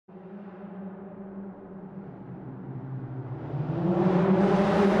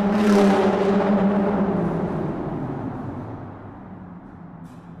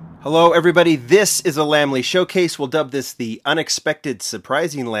Hello everybody, this is a Lamley Showcase. We'll dub this the Unexpected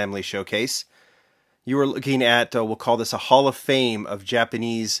Surprising Lamley Showcase. You are looking at, we'll call this a Hall of Fame of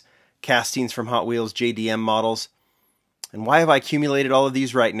Japanese castings from Hot Wheels JDM models. And why have I accumulated all of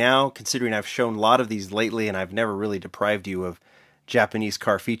these right now, considering I've shown a lot of these lately and I've never really deprived you of Japanese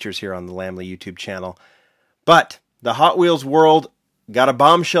car features here on the Lamley YouTube channel. But the Hot Wheels world got a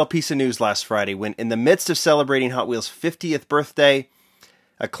bombshell piece of news last Friday when, in the midst of celebrating Hot Wheels' 50th birthday,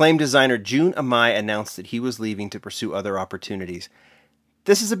 acclaimed designer Jun Imai announced that he was leaving to pursue other opportunities.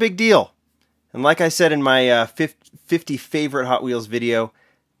 This is a big deal. And like I said in my 50 favorite Hot Wheels video,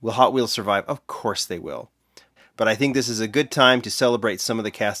 will Hot Wheels survive? Of course they will. But I think this is a good time to celebrate some of the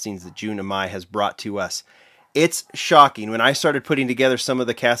castings that Jun Imai has brought to us. It's shocking. When I started putting together some of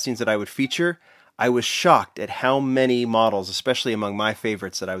the castings that I would feature, I was shocked at how many models, especially among my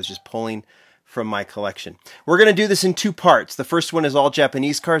favorites, that I was just pulling from my collection. We're going to do this in two parts. The first one is all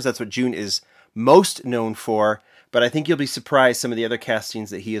Japanese cars. That's what Jun is most known for. But I think you'll be surprised some of the other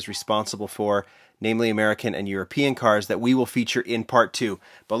castings that he is responsible for, namely American and European cars, that we will feature in part two.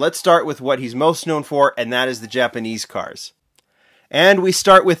 But let's start with what he's most known for, and that is the Japanese cars. And we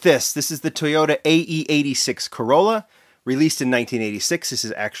start with this. This is the Toyota AE86 Corolla, released in 1986. This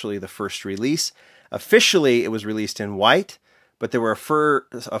is actually the first release. Officially, it was released in white, but there were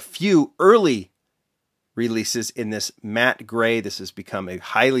a few early releases in this matte gray. This has become a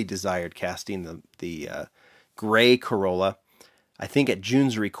highly desired casting, the gray Corolla. I think at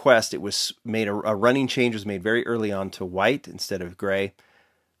Jun's request, it was made a running change was made very early on to white instead of gray.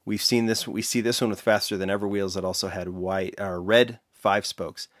 We've seen this. We see this one with Faster Than Ever wheels that also had red 5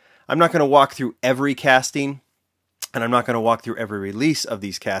 spokes. I'm not going to walk through every casting, and I'm not going to walk through every release of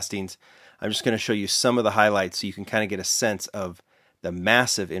these castings. I'm just going to show you some of the highlights so you can kind of get a sense of the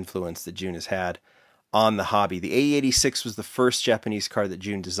massive influence that Jun has had on the hobby. The AE86 was the first Japanese car that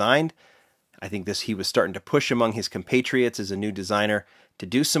Jun designed. I think he was starting to push among his compatriots as a new designer to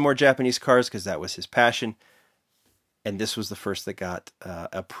do some more Japanese cars because that was his passion. And this was the first that got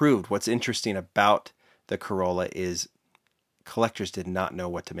approved. What's interesting about the Corolla is collectors did not know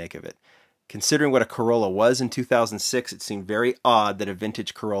what to make of it. Considering what a Corolla was in 2006, it seemed very odd that a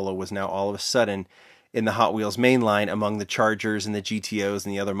vintage Corolla was now all of a sudden in the Hot Wheels main line among the Chargers and the GTOs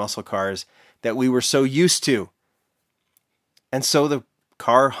and the other muscle cars that we were so used to. And so the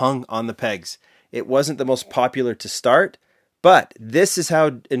car hung on the pegs. It wasn't the most popular to start, but this is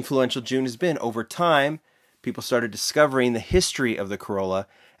how influential Jun has been. Over time, people started discovering the history of the Corolla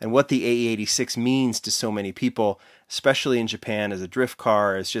and what the AE86 means to so many people, especially in Japan as a drift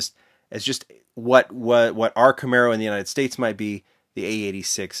car, as just what our Camaro in the United States might be, the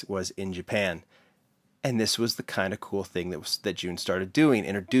AE86 was in Japan. And this was the kind of cool thing that Jun started doing,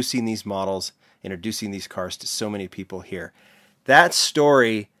 introducing these models, introducing these cars to so many people here. That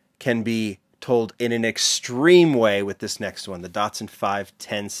story can be told in an extreme way with this next one, the Datsun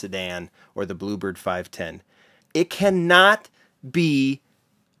 510 sedan, or the Bluebird 510. It cannot be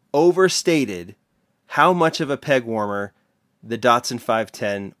overstated how much of a peg warmer the Datsun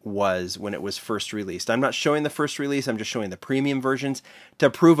 510 was when it was first released. I'm not showing the first release, I'm just showing the premium versions to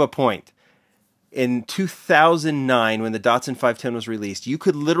prove a point. In 2009, when the Datsun 510 was released, you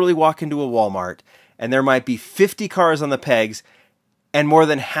could literally walk into a Walmart and there might be 50 cars on the pegs and more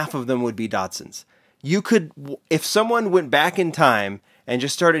than half of them would be Datsuns. You could, if someone went back in time and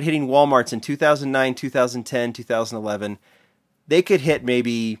just started hitting Walmarts in 2009, 2010, 2011, they could hit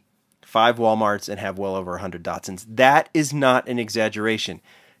maybe 5 Walmarts and have well over 100 Datsuns. That is not an exaggeration.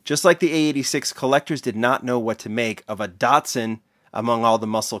 Just like the A86, collectors did not know what to make of a Datsun among all the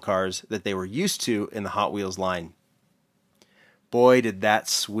muscle cars that they were used to in the Hot Wheels line. Boy, did that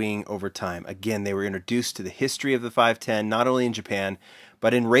swing over time. Again, they were introduced to the history of the 510, not only in Japan,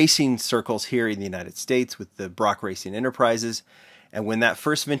 but in racing circles here in the United States with the Brock Racing Enterprises. And when that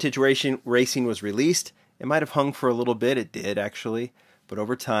first vintage racing was released, it might have hung for a little bit. It did, actually. But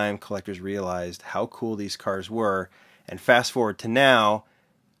over time, collectors realized how cool these cars were. And fast forward to now,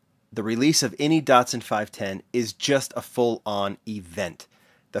 the release of any Datsun 510 is just a full-on event.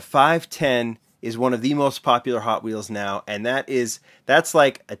 The 510 is one of the most popular Hot Wheels now, and that's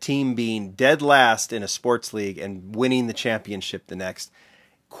like a team being dead last in a sports league and winning the championship the next.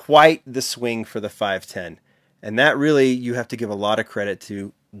 Quite the swing for the 510. And that really, you have to give a lot of credit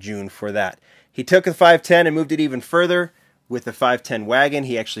to Jun for that. He took the 510 and moved it even further. With the 510 wagon,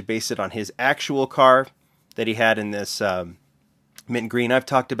 he actually based it on his actual car that he had in this mint green. I've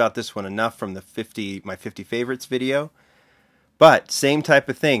talked about this one enough from the my 50 favorites video. But same type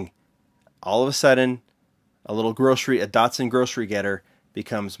of thing. All of a sudden, a Datsun grocery getter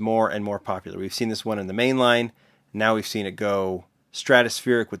becomes more and more popular. We've seen this one in the main line. Now we've seen it go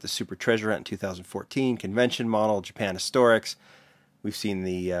Stratospheric with the Super Treasure Hunt in 2014, convention model, Japan Historics. We've seen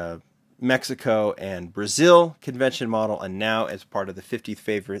the Mexico and Brazil convention model, and now as part of the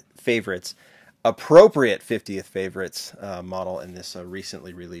 50th favorites, appropriate 50th favorites model in this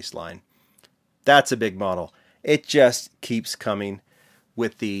recently released line. That's a big model. It just keeps coming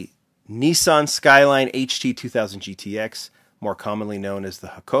with the Nissan Skyline HT 2000 GTX, more commonly known as the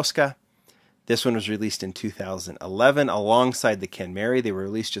Hakosuka. This one was released in 2011 alongside the Kenmeri. They were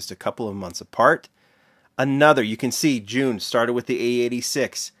released just a couple of months apart. Another, you can see Jun started with the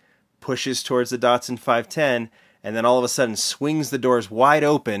A86, pushes towards the Datsun 510, and then all of a sudden swings the doors wide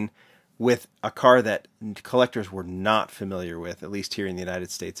open with a car that collectors were not familiar with, at least here in the United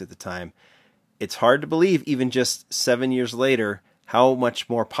States at the time. It's hard to believe, even just 7 years later, how much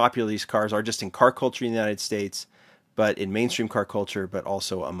more popular these cars are just in car culture in the United States, but in mainstream car culture, but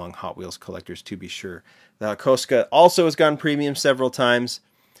also among Hot Wheels collectors, to be sure. The Hakosuka also has gone premium several times.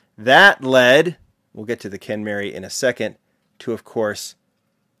 That led, we'll get to the Kenmeri in a second, to, of course,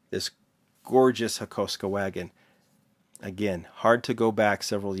 this gorgeous Hakosuka wagon. Again, hard to go back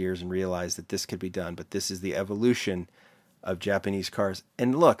several years and realize that this could be done, but this is the evolution of Japanese cars.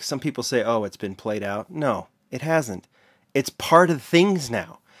 And look, some people say, oh, it's been played out. No, it hasn't. It's part of things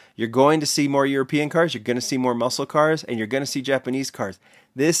now. You're going to see more European cars, you're going to see more muscle cars, and you're going to see Japanese cars.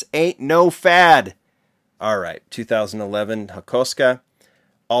 This ain't no fad. All right, 2011 Hakosuka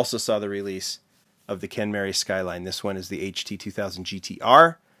also saw the release of the Kenmeri Skyline. This one is the HT 2000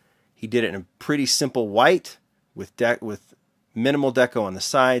 GTR. He did it in a pretty simple white with minimal deco on the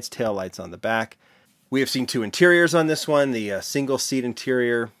sides, tail lights on the back. We have seen two interiors on this one. The single seat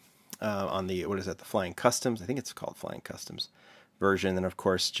interior on the, what is that, the Flying Customs? I think it's called Flying Customs version. And of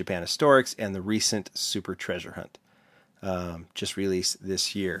course, Japan Historics and the recent Super Treasure Hunt, just released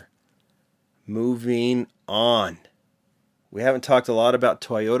this year. Moving on. We haven't talked a lot about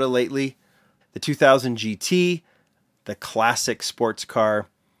Toyota lately. The 2000 GT, the classic sports car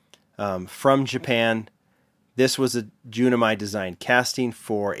from Japan. This was a Jun Imai designed casting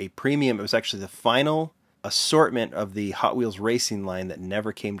for a premium. It was actually the final assortment of the Hot Wheels racing line that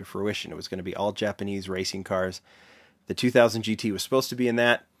never came to fruition. It was going to be all Japanese racing cars. The 2000 GT was supposed to be in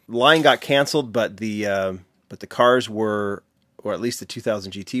that. Line got canceled, but the cars were, or at least the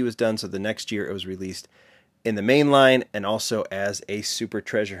 2000 GT was done, so the next year it was released in the main line and also as a Super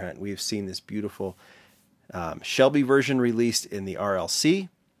Treasure Hunt. We've seen this beautiful Shelby version released in the RLC.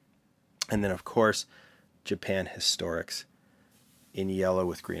 And then, of course, Japan Historics in yellow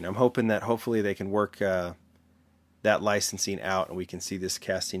with green. I'm hoping that hopefully they can work that licensing out and we can see this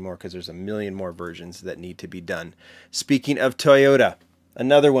casting more, because there's a million more versions that need to be done. Speaking of Toyota,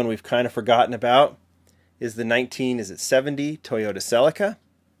 another one we've kind of forgotten about is the 1970 Toyota Celica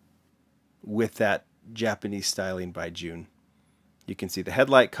with that Japanese styling by Jun. You can see the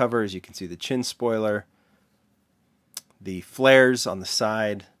headlight covers, you can see the chin spoiler, the flares on the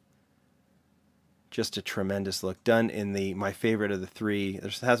side. Just a tremendous look, done in the, my favorite of the three.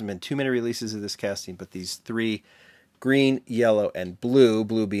 There hasn't been too many releases of this casting, but these three, green, yellow, and blue,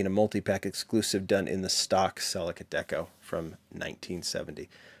 blue being a multi-pack exclusive, done in the stock Celica deco from 1970.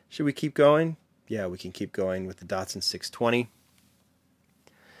 Should we keep going? Yeah, we can keep going with the Datsun 620.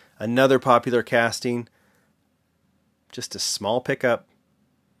 Another popular casting, just a small pickup,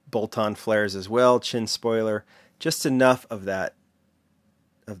 bolt-on flares as well, chin spoiler, just enough of that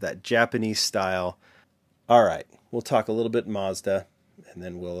Japanese style. All right, we'll talk a little bit Mazda, and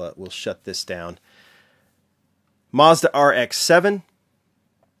then we'll shut this down. Mazda RX-7.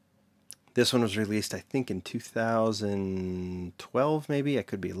 This one was released, I think, in 2012, maybe. I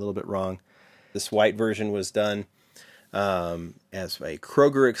could be a little bit wrong. This white version was done as a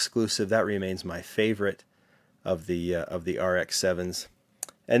Kroger exclusive. That remains my favorite of the RX-7s.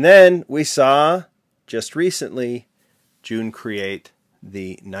 And then we saw just recently Jun create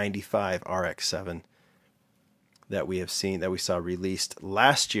the 95 RX-7 that we saw released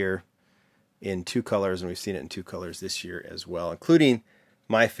last year in two colors, and we've seen it in two colors this year as well, including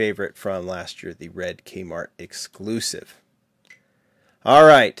my favorite from last year, the red Kmart exclusive. All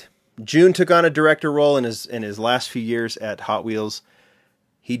right, Jun took on a director role in his last few years at Hot Wheels.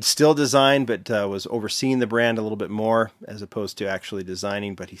 He'd still design, but was overseeing the brand a little bit more as opposed to actually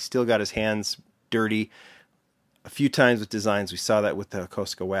designing, but he still got his hands dirty a few times with designs. We saw that with the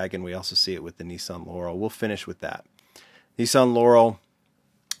Hakosuka wagon. We also see it with the Nissan Laurel. We'll finish with that. Nissan Laurel,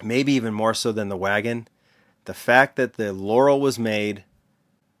 maybe even more so than the wagon. The fact that the Laurel was made,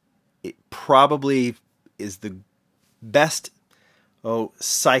 it probably is the best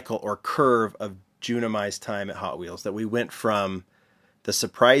cycle or curve of Jun Imai's time at Hot Wheels. That we went from the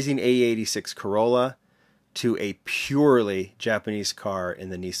surprising A86 Corolla to a purely Japanese car in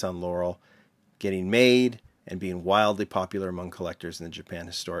the Nissan Laurel, getting made and being wildly popular among collectors in the Japan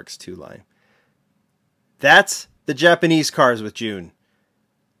Historics 2 line. That's the Japanese cars with Jun.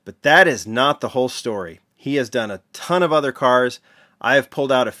 But that is not the whole story. He has done a ton of other cars. I have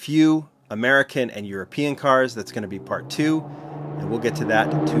pulled out a few American and European cars. That's going to be part 2. And we'll get to that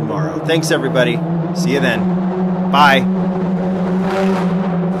tomorrow. Thanks, everybody. See you then. Bye.